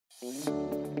There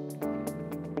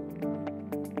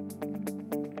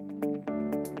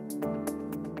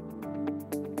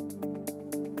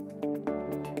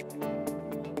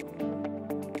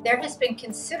has been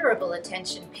considerable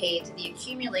attention paid to the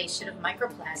accumulation of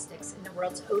microplastics in the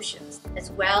world's oceans, as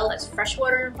well as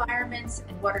freshwater environments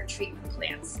and water treatment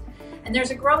plants. And there's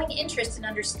a growing interest in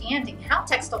understanding how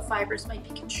textile fibers might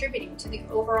be contributing to the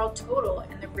overall total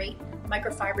and the rate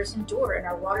microfibers endure in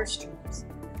our water streams.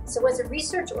 So as a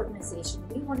research organization,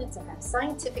 we wanted to have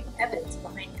scientific evidence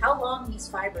behind how long these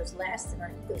fibers last in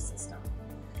our ecosystem.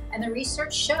 And the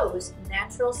research shows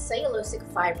natural cellulosic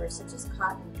fibers such as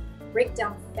cotton break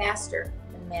down faster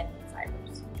than man-made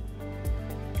fibers.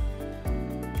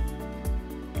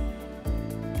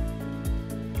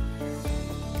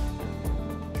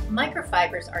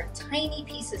 Microfibers are tiny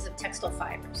pieces of textile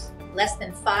fibers, less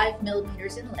than 5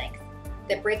 millimeters in length,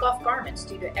 that break off garments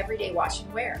due to everyday wash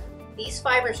and wear. These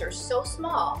fibers are so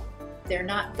small, they're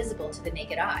not visible to the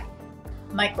naked eye.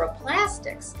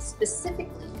 Microplastics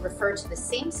specifically refer to the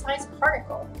same size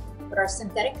particle, but are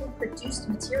synthetically produced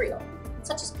material,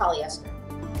 such as polyester.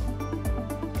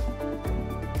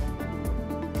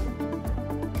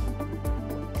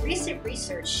 Recent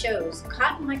research shows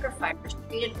cotton microfibers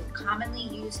treated with commonly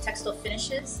used textile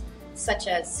finishes, such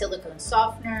as silicone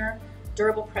softener,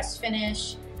 durable press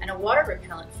finish, and a water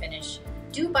repellent finish,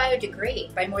 do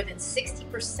biodegrade by more than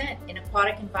 60% in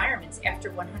aquatic environments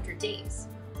after 100 days.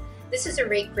 This is a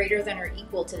rate greater than or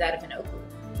equal to that of an oak leaf.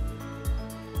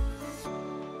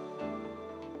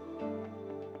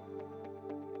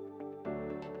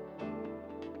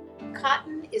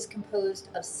 Cotton is composed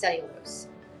of cellulose,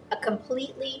 a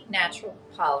completely natural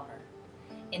polymer.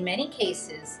 In many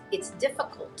cases, it's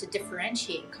difficult to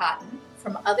differentiate cotton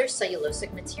from other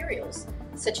cellulosic materials,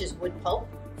 such as wood pulp,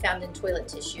 found in toilet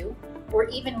tissue, or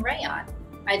even rayon,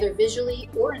 either visually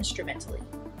or instrumentally.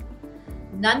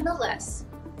 Nonetheless,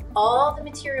 all the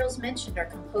materials mentioned are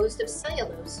composed of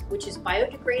cellulose, which is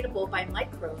biodegradable by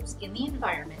microbes in the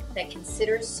environment that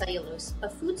considers cellulose a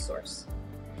food source.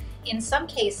 In some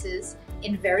cases,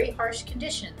 in very harsh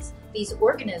conditions, these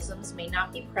organisms may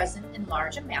not be present in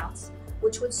large amounts,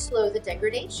 which would slow the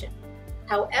degradation.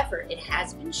 However, it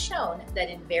has been shown that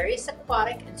in various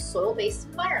aquatic and soil-based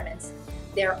environments,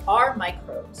 there are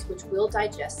microbes which will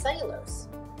digest cellulose.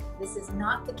 This is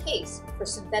not the case for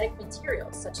synthetic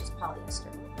materials such as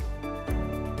polyester.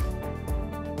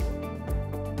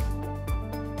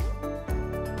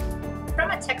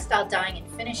 From a textile dyeing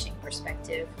and finishing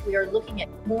perspective, we are looking at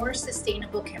more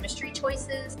sustainable chemistry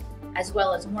choices, as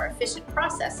well as more efficient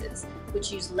processes,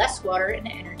 which use less water and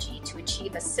energy to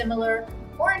achieve a similar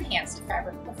or enhanced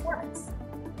fabric performance.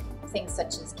 Things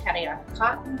such as cationic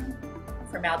cotton,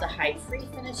 formaldehyde-free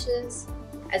finishes,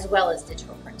 as well as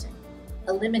digital printing.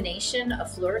 Elimination of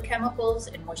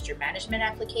fluorochemicals in moisture management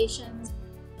applications,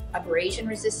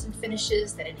 abrasion-resistant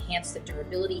finishes that enhance the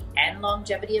durability and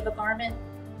longevity of a garment,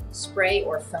 spray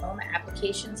or foam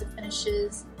applications of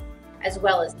finishes, as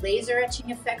well as laser etching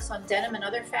effects on denim and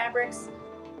other fabrics,